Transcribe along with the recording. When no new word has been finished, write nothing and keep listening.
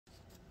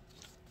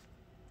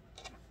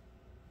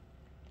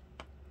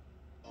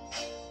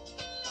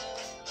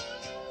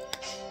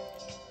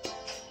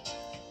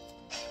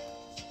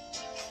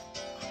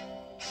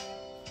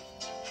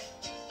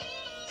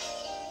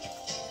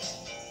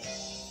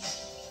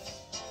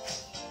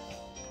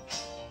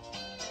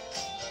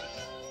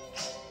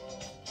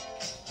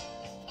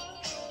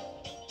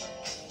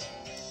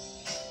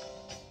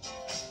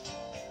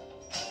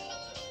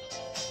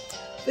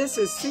This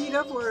is Seed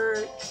of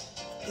Word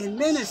in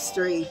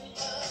Ministry.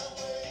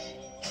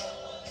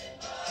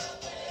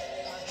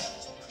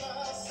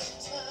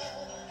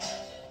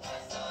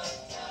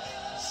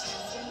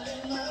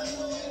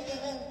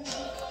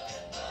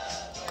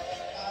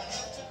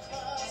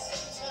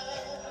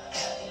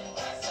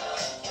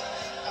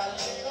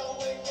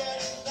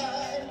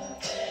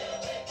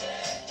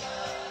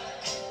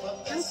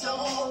 That's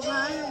all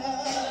right.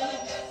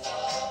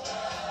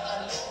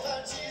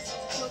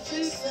 What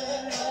they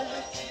said.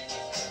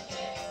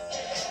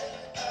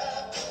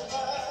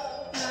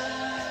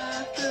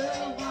 After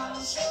a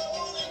while,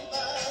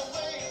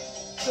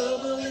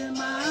 trouble in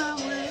my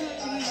way.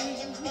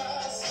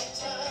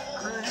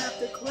 I have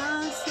to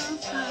cry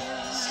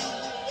sometimes.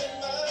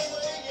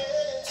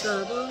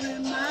 Trouble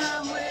in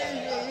my way.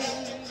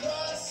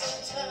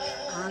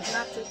 I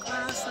got to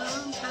cry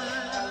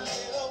sometimes.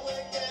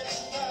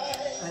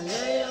 I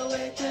lay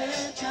awake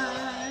at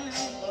night.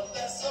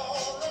 That's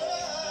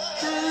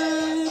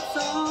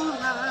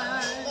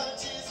alright.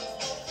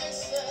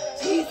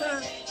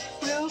 Jesus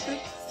will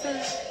fix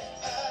it.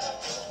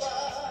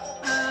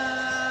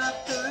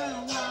 After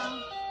a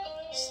while.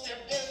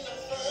 Stepped in the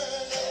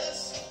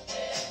furnace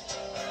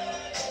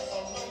a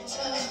long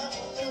time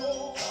ago.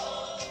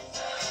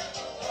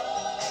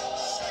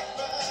 Shake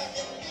back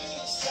and be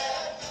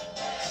sad.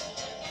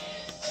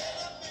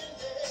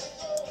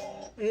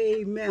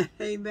 Amen,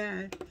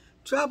 amen.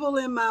 Trouble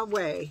in my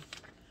way.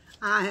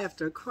 I have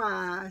to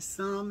cry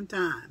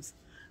sometimes.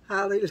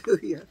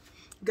 Hallelujah.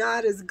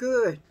 God is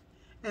good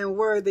and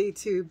worthy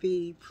to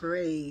be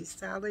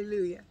praised.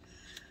 Hallelujah.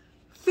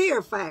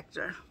 Fear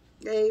factor.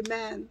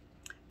 Amen.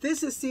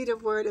 This is Seed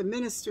of Word and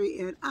Ministry,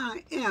 and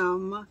I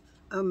am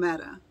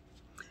Ametta.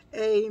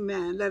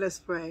 Amen. Let us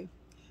pray.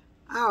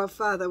 Our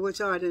Father,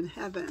 which art in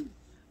heaven,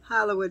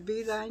 hallowed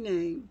be thy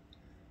name.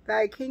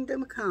 Thy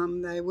kingdom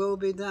come, thy will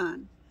be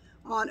done,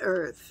 on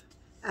earth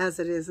as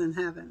it is in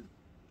heaven.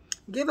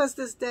 Give us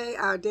this day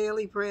our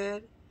daily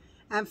bread,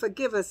 and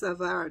forgive us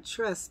of our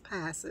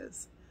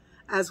trespasses,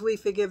 as we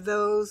forgive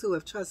those who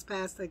have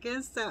trespassed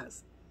against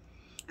us.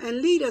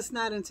 And lead us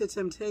not into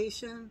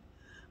temptation,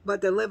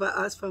 but deliver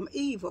us from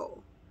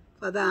evil.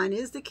 For thine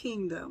is the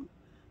kingdom,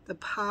 the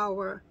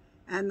power,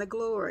 and the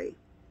glory.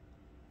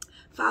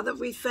 Father,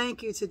 we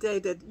thank you today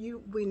that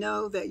we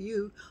know that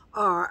you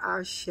are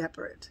our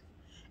shepherd.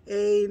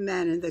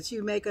 Amen. And that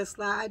you make us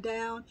lie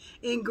down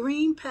in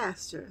green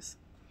pastures.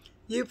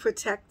 You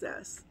protect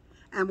us,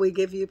 and we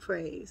give you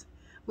praise.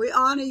 We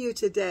honor you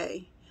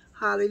today.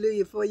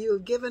 Hallelujah. For you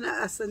have given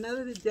us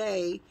another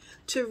day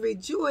to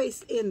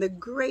rejoice in the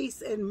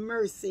grace and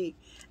mercy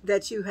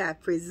that you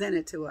have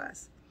presented to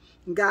us.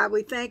 God,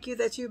 we thank you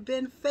that you've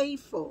been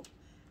faithful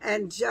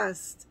and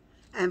just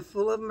and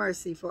full of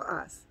mercy for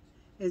us.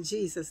 In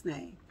Jesus'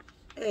 name,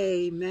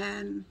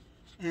 amen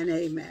and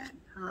amen.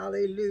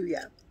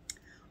 Hallelujah.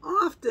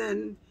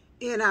 Often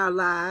in our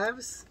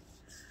lives,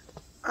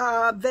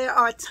 there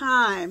are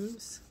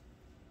times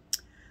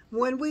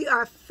when we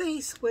are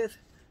faced with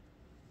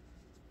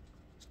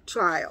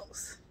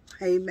trials,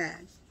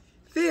 amen,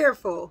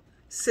 fearful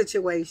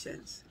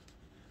situations.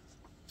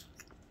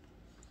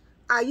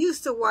 I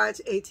used to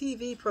watch a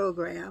TV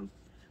program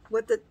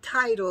with the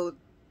title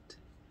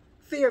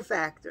Fear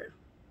Factor.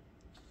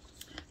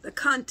 The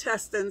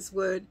contestants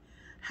would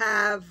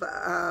have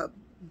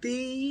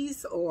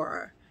bees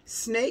or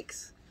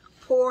snakes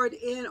poured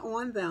in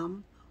on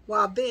them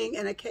while being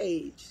in a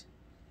cage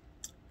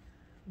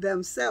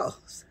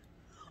themselves.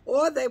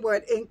 Or they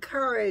would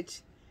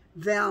encourage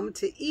them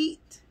to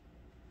eat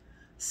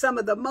some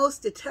of the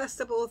most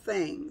detestable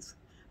things,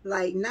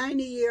 like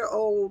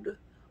 90-year-old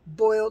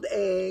boiled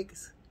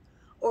eggs,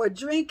 or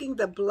drinking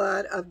the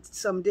blood of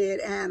some dead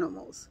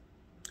animals.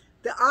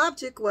 The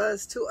object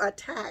was to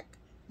attack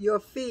your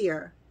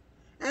fear,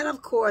 and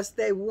of course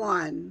they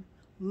won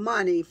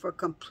money for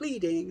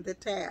completing the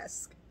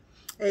task.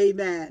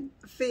 Amen.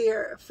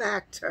 Fear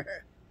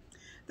factor.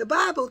 The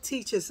Bible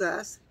teaches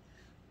us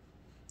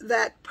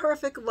that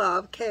perfect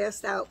love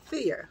casts out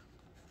fear,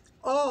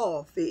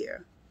 all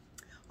fear.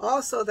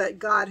 Also that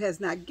God has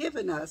not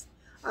given us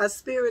a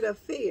spirit of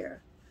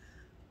fear.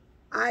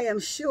 I am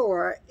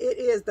sure it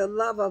is the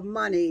love of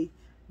money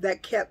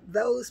that kept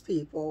those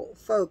people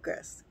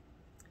focused.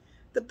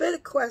 The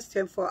big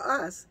question for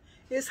us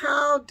is,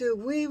 how do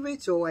we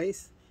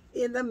rejoice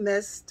in the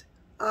midst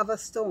of a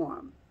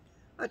storm,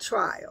 a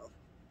trial?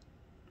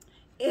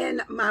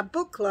 In my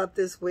book club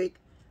this week,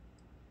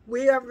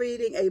 we are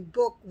reading a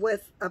book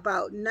with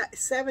about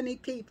 70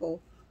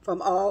 people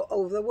from all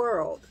over the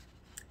world.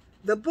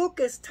 The book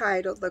is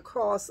titled The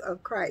Cross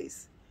of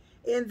Christ.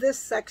 In this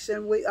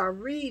section, we are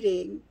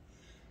reading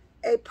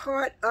a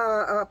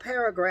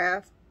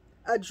paragraph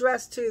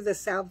addressed to the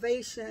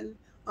salvation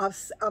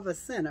of a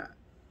sinner.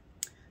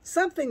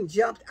 Something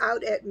jumped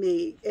out at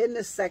me in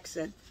this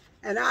section,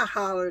 and I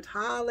hollered,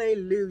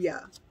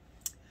 hallelujah.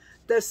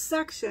 The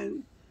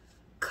section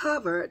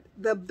covered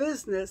the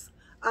business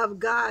of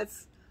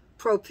God's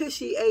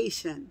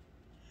propitiation.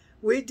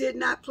 We did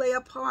not play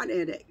a part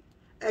in it,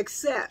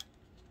 except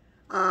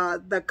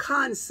the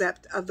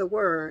concept of the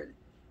word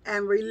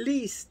and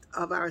released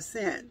of our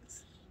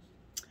sins.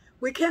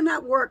 We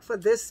cannot work for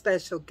this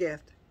special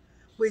gift.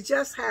 We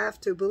just have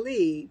to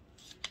believe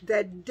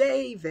that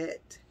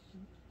David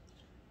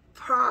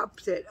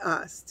prompted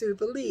us to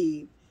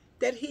believe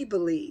that he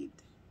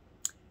believed.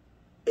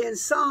 In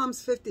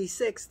Psalms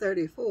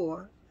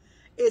 56:34,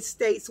 it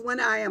states, "When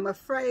I am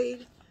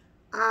afraid,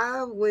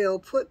 I will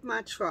put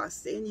my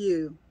trust in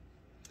you."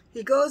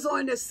 He goes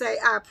on to say,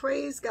 "I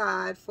praise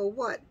God for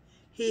what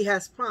he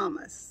has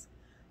promised.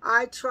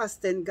 I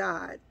trust in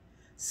God,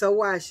 so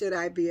why should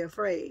I be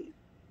afraid?"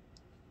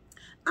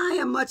 I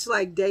am much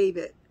like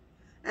David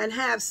and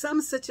have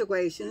some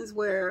situations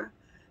where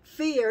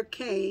fear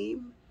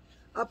came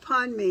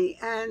upon me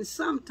and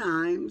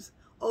sometimes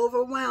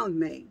overwhelmed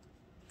me.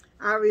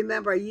 I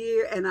remember a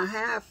year and a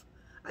half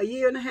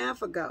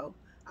ago,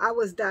 I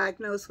was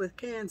diagnosed with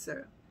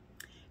cancer.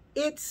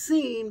 It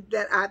seemed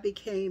that I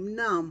became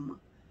numb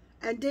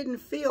and didn't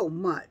feel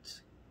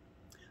much.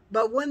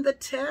 But when the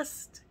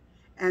test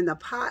and the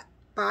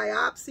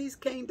biopsies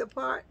came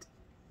apart,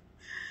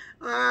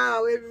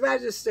 it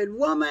registered,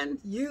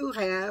 "Woman, you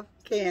have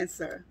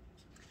cancer."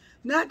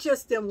 Not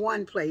just in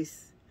one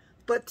place,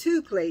 but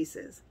 2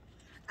 places.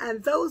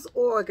 And those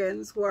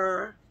organs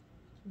were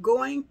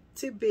going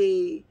to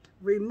be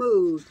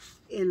removed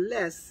in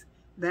less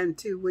than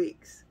 2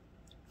 weeks.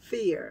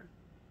 Fear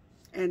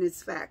and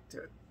its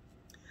factor.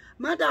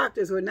 My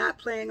doctors were not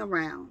playing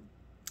around.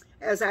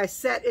 As I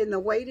sat in the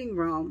waiting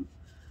room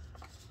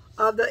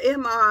of the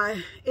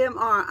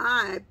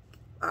MRI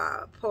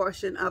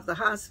portion of the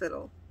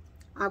hospital,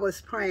 I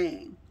was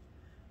praying.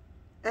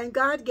 And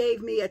God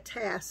gave me a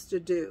task to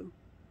do.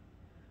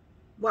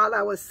 While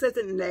I was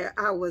sitting there,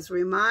 I was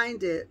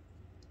reminded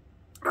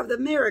of the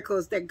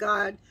miracles that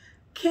God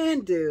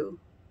can do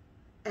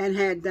and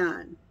had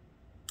done.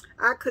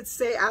 I could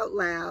say out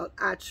loud,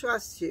 "I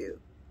trust you."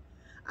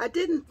 I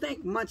didn't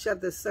think much of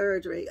the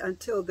surgery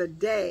until the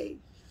day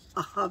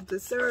of the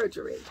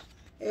surgery.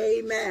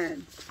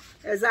 Amen.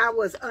 As I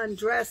was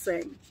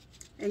undressing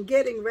and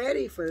getting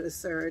ready for the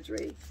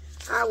surgery,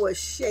 I was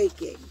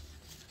shaking.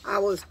 I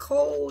was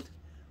cold,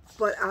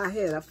 but I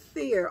had a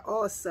fear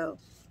also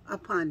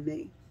upon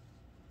me.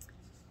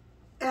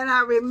 And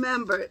I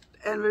remembered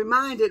and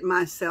reminded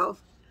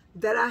myself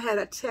that I had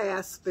a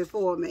task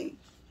before me.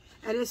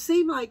 And it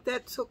seemed like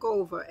that took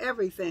over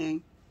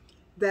everything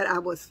that I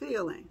was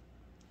feeling.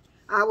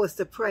 I was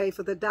to pray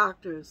for the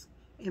doctors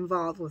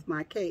involved with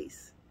my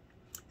case.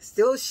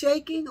 Still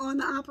shaking on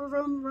the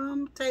operating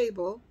room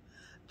table,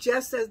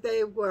 just as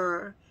they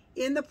were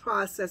in the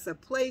process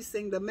of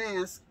placing the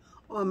mask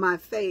on my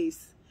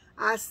face,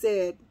 I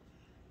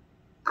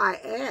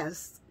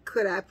asked,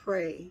 "Could I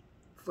pray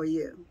for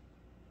you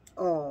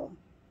all?"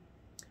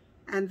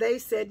 And they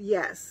said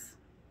yes.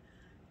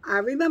 I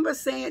remember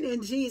saying,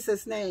 "In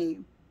Jesus'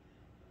 name,"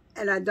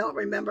 and I don't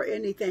remember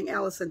anything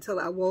else until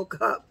I woke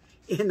up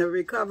in the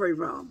recovery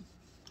room.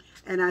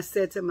 And I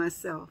said to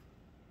myself,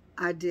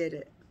 I did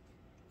it.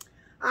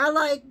 I,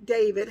 like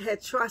David,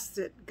 had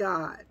trusted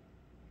God.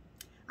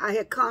 I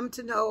had come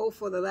to know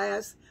for the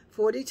last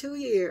 42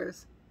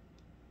 years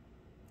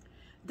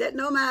that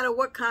no matter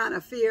what kind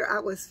of fear I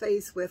was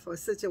faced with or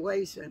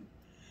situation,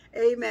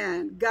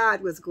 amen,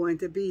 God was going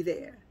to be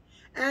there.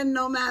 And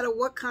no matter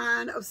what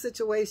kind of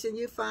situation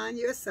you find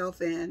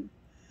yourself in,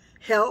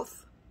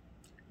 health,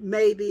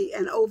 maybe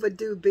an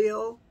overdue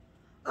bill,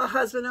 a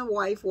husband and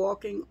wife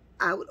walking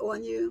out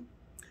on you,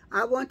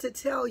 I want to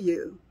tell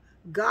you,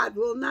 God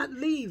will not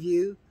leave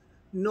you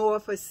nor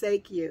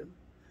forsake you.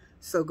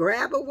 So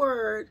grab a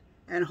word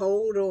and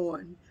hold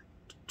on.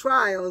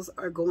 Trials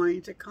are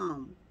going to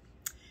come.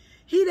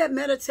 He that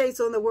meditates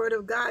on the word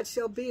of God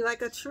shall be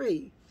like a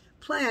tree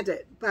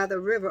planted by the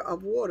river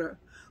of water,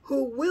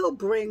 who will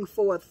bring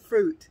forth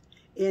fruit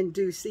in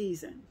due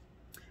season.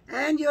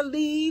 And your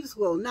leaves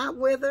will not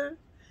wither,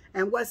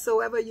 and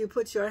whatsoever you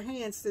put your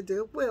hands to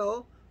do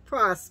will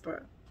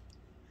prosper.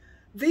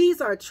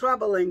 These are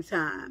troubling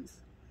times.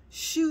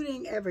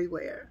 Shooting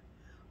everywhere,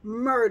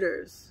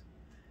 murders,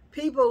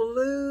 people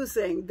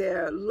losing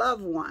their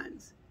loved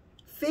ones.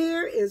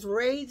 Fear is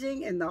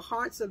raging in the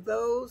hearts of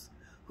those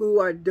who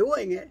are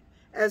doing it,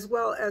 as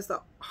well as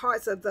the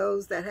hearts of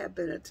those that have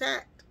been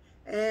attacked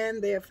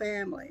and their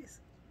families.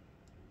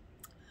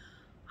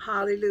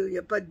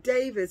 Hallelujah. But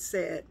David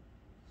said,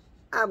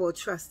 I will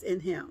trust in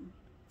him.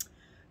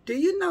 Do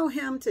you know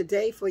him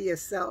today for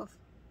yourself?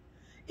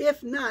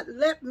 If not,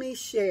 let me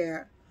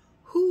share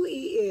who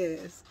he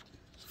is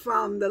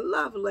from the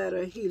love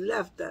letter he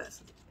left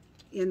us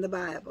in the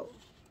Bible.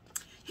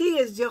 He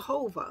is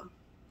Jehovah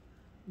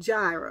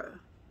Jireh,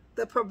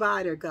 the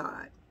provider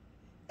God.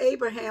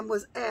 Abraham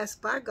was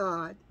asked by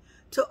God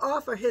to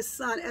offer his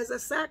son as a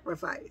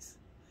sacrifice.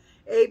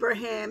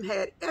 Abraham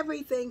had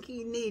everything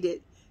he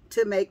needed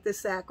to make the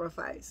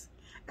sacrifice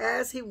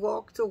as he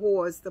walked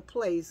towards the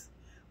place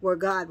where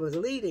God was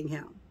leading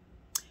him.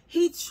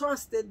 He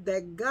trusted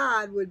that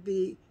God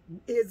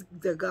is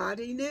the God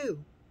he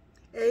knew.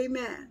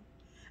 Amen.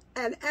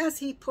 And as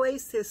he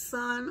placed his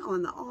son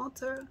on the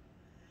altar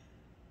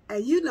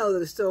And you know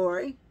the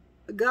story.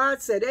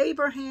 God said,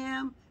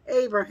 Abraham,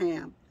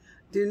 Abraham,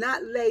 do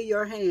not lay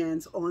your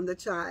hands on the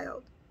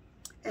child.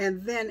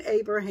 And then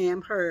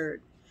Abraham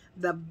heard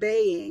the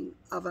baying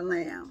of a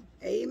lamb.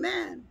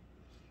 Amen.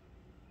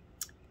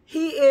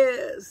 He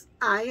is,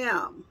 I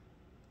am,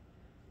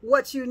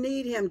 what you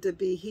need him to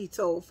be, he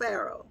told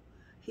Pharaoh.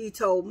 He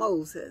told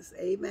Moses,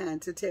 amen,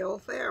 to tell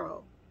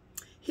Pharaoh.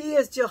 He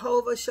is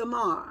Jehovah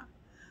Shammah.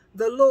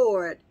 The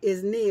Lord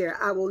is near.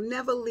 I will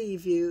never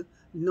leave you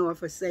nor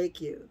forsake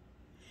you.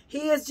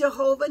 He is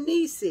Jehovah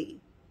Nissi,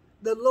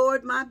 the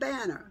Lord my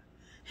banner.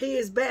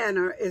 His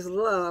banner is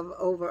love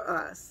over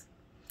us.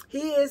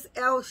 He is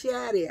El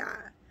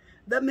Shaddai,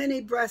 the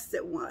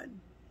many-breasted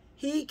one.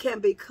 He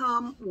can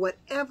become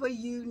whatever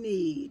you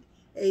need,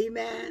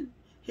 amen,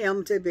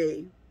 him to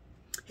be.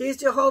 He is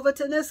Jehovah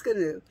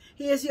Teniskanu.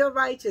 He is your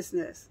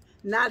righteousness,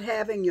 not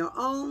having your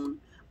own,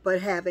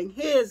 but having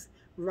his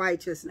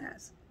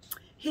righteousness.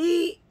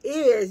 He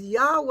is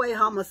Yahweh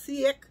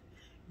HaMashiach.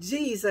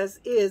 Jesus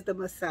is the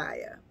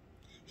Messiah.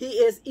 He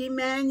is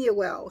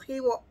Emmanuel. He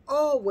will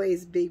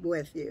always be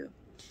with you.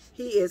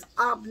 He is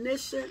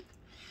omniscient.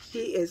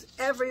 He is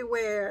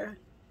everywhere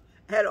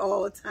at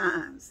all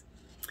times.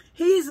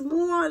 He's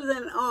more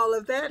than all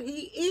of that.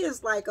 He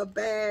is like a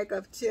bag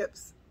of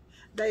chips,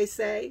 they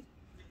say.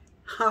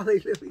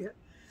 Hallelujah.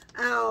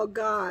 Oh,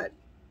 God.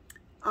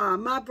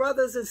 My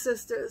brothers and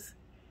sisters,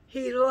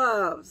 he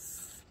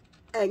loves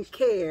and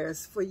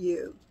cares for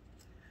you.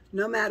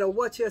 No matter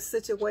what your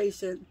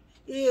situation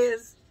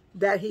is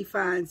that he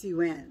finds you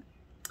in.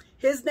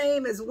 His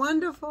name is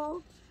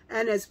wonderful,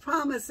 and his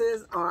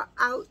promises are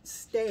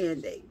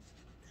outstanding.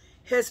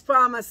 His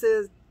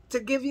promises to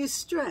give you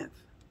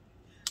strength,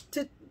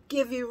 to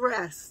give you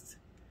rest,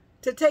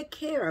 to take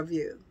care of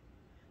you,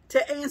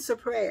 to answer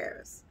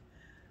prayers,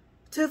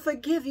 to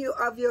forgive you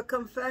of your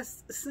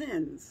confessed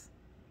sins,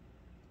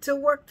 to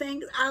work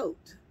things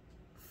out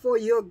for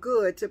your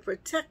good, to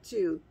protect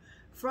you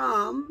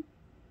from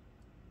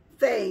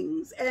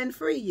things and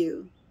free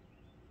you.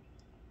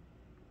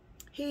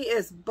 He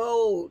is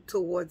bold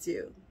towards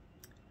you.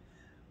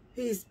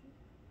 He's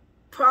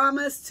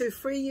promised to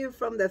free you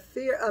from the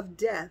fear of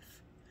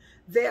death.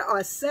 There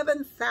are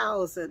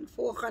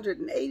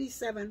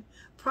 7,487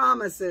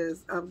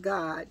 promises of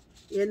God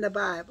in the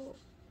Bible.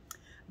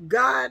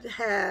 God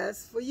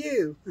has for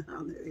you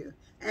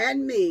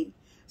and me,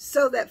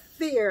 so that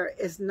fear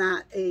is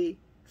not a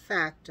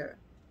factor.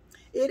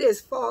 It is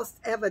false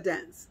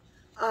evidence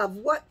of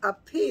what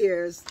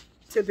appears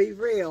to be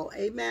real.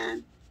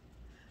 Amen.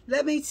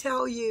 Let me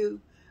tell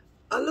you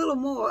a little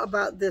more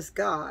about this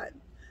God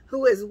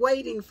who is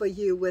waiting for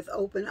you with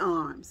open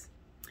arms.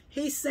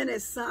 He sent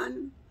his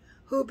son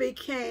who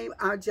became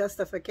our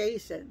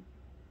justification.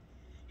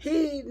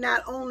 He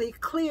not only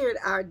cleared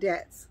our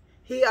debts,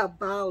 he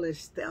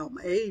abolished them.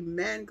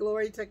 Amen.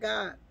 Glory to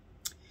God.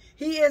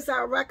 He is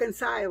our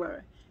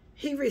reconciler.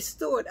 He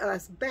restored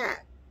us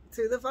back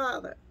to the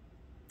Father.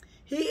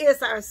 He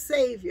is our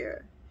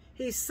Savior.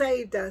 He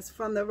saved us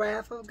from the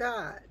wrath of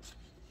God.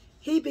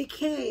 He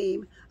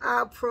became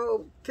our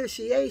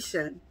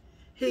propitiation.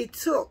 He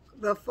took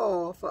the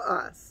fall for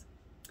us.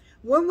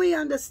 When we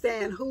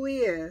understand who he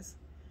is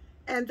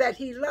and that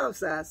he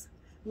loves us,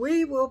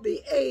 we will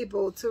be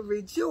able to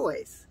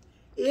rejoice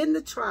in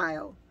the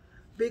trial,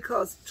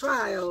 because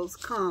trials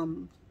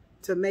come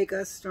to make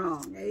us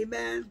strong.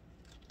 Amen.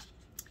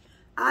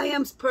 I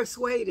am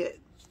persuaded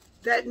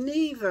that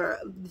neither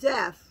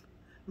death,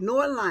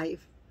 nor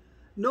life,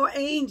 nor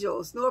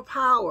angels, nor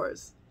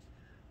powers,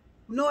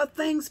 nor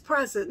things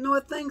present, nor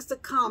things to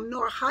come,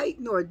 nor height,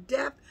 nor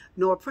depth,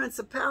 nor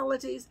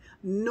principalities,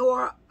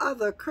 nor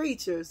other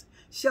creatures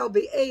shall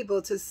be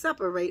able to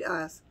separate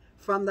us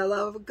from the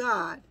love of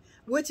God,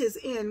 which is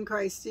in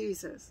Christ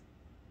Jesus,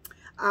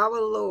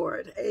 our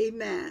Lord.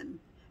 Amen.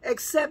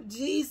 Accept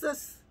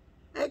Jesus,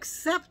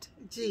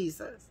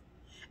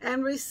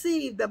 and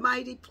receive the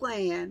mighty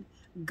plan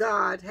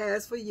God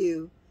has for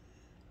you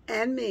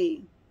and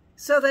me,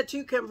 so that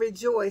you can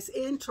rejoice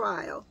in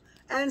trial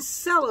and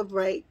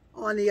celebrate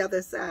on the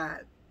other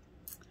side.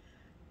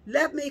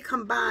 Let me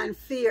combine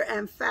fear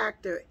and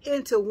factor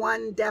into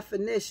one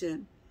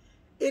definition.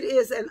 It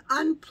is an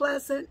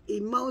unpleasant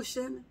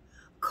emotion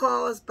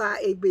caused by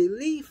a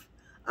belief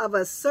of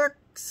a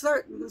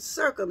certain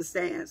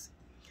circumstance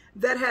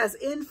that has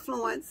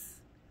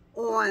influence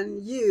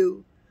on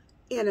you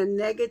in a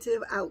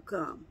negative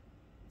outcome.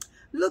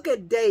 Look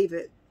at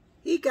David.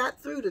 He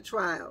got through the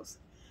trials.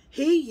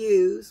 He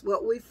used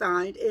what we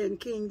find in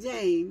King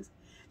James,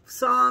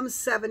 Psalm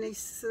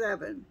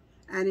 77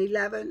 and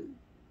 11.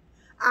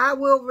 I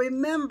will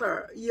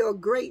remember your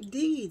great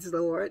deeds,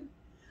 Lord.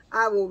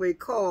 I will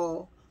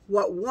recall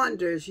what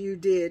wonders you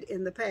did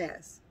in the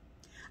past.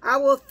 I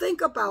will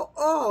think about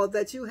all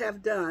that you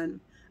have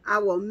done. I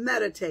will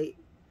meditate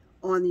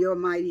on your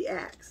mighty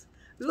acts.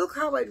 Look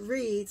how it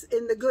reads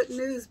in the Good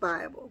News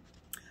Bible.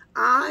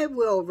 I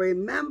will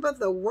remember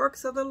the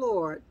works of the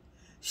Lord.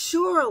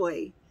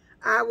 Surely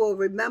I will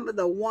remember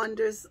the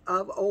wonders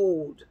of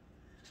old.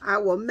 I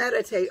will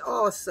meditate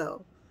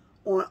also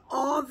on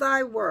all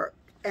thy work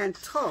and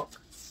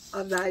talk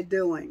of thy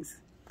doings.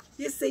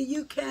 You see,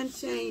 you can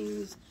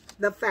change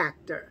the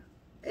factor.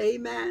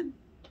 Amen.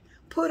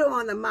 Put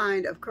on the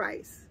mind of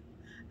Christ.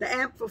 The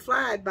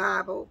Amplified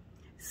Bible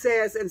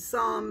says in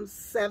Psalm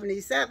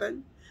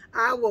 77,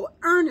 I will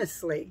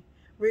earnestly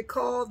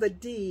recall the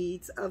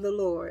deeds of the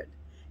Lord.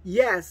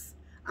 Yes,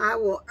 I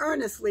will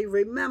earnestly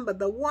remember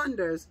the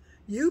wonders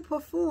you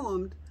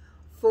performed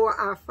for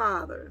our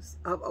fathers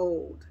of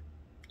old.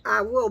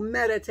 I will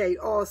meditate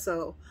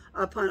also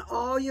upon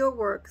all your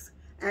works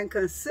and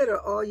consider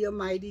all your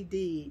mighty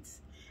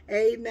deeds.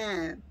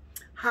 Amen.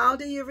 How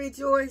do you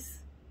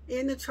rejoice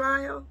in the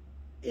trial,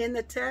 in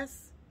the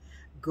test?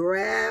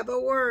 Grab a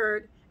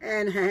word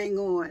and hang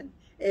on.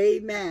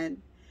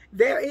 Amen.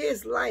 There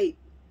is light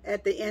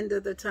at the end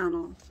of the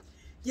tunnel.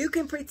 You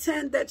can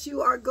pretend that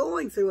you are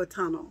going through a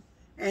tunnel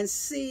and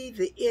see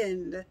the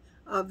end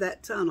of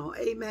that tunnel.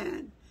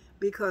 Amen.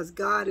 Because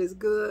God is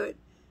good.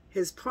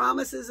 His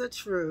promises are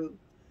true.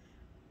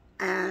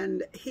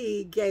 And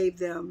he gave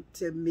them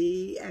to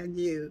me and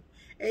you.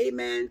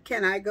 Amen.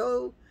 Can I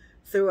go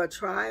through a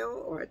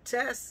trial or a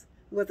test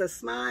with a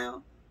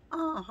smile?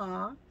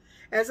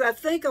 As I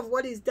think of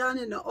what he's done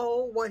in the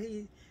old, what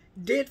he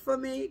did for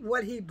me,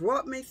 what he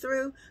brought me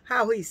through,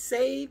 how he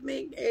saved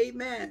me.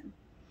 Amen.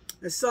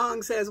 The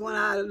song says, when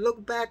I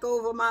look back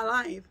over my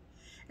life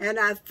and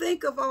I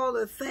think of all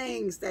the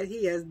things that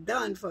he has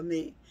done for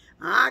me,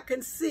 I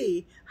can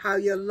see how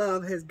your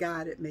love has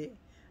guided me.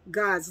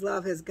 God's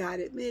love has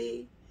guided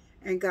me,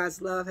 and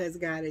God's love has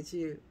guided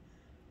you.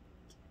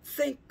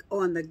 Think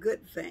on the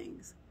good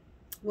things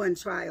when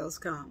trials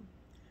come.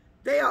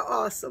 They are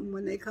awesome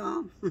when they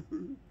come.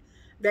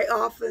 They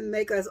often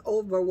make us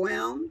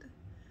overwhelmed.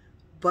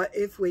 But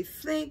if we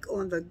think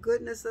on the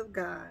goodness of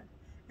God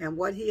and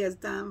what he has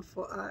done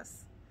for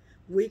us,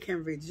 we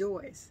can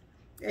rejoice.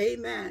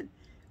 Amen.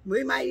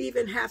 We might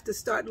even have to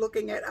start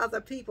looking at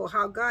other people,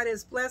 how God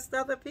has blessed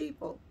other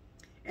people,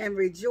 and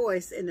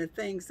rejoice in the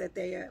things that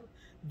they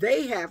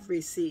have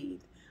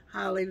received.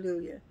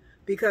 Hallelujah.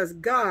 Because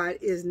God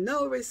is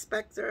no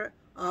respecter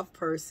of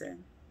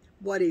person.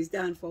 What he's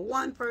done for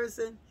one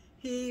person,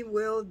 he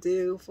will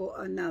do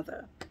for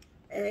another.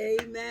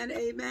 Amen,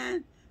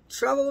 amen.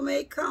 Trouble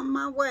may come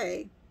my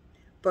way,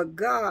 but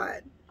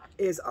God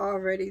is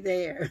already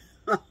there.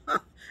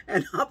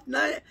 An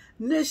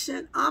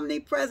omniscient,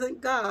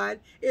 omnipresent God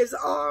is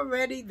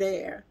already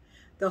there.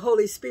 The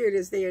Holy Spirit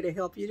is there to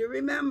help you to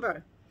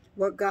remember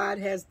what God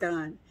has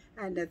done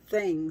and the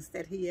things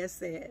that he has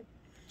said.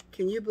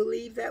 Can you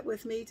believe that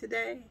with me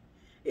today?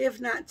 If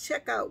not,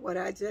 check out what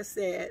I just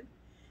said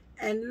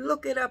and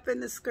look it up in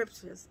the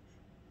scriptures.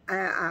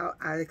 I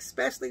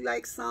especially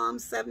like Psalm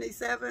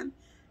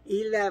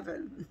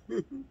 77:11.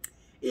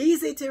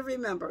 Easy to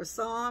remember.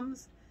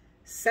 Psalms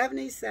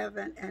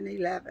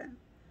 77:11.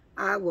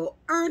 I will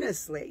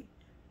earnestly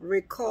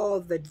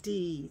recall the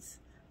deeds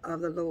of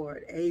the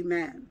Lord.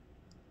 Amen.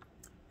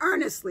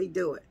 Earnestly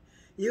do it.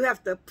 You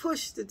have to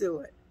push to do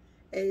it.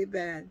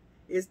 Amen.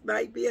 It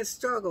might be a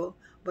struggle,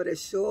 but it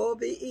sure will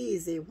be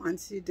easy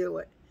once you do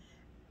it.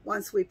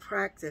 Once we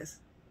practice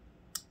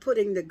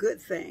putting the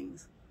good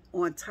things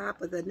on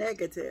top of the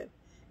negative,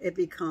 it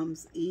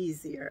becomes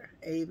easier.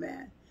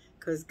 Amen.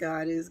 Because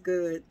God is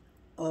good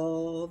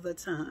all the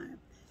time.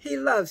 He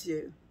loves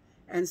you,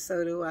 and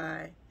so do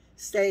I.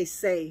 Stay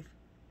safe.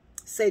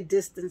 Stay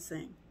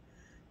distancing.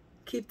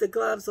 Keep the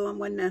gloves on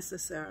when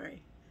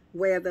necessary.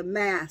 Wear the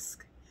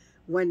mask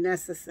when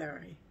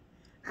necessary.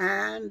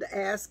 And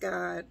ask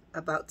God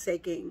about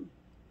taking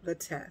the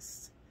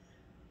test.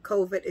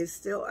 COVID is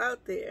still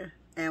out there,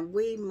 and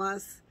we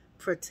must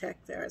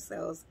protect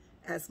ourselves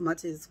as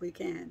much as we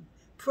can.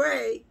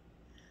 Pray.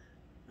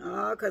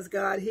 Because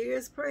God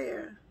hears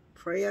prayer.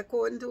 Pray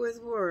according to his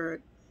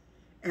word.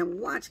 And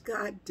watch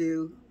God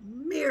do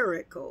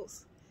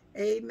miracles.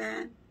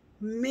 Amen.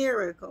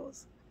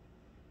 Miracles.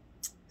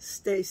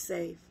 Stay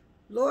safe.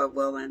 Lord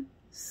willing,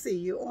 see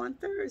you on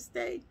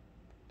Thursday.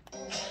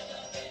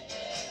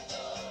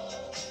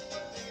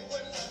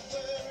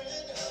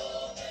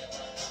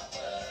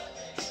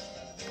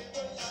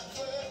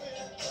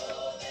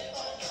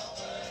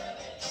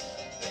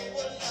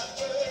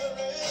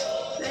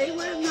 They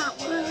were not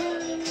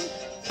worried.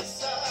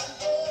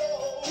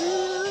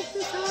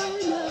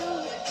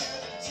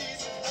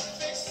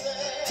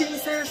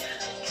 Jesus.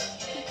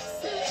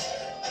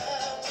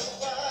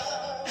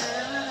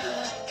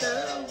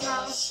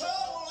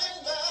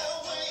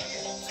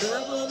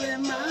 Trouble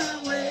in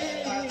my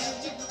way.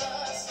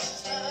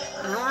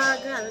 I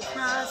gotta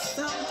cry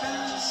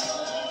sometimes.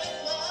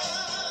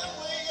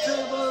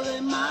 Trouble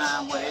in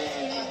my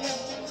way.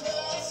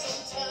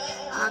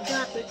 I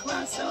got to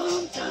cry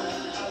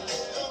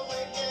sometimes.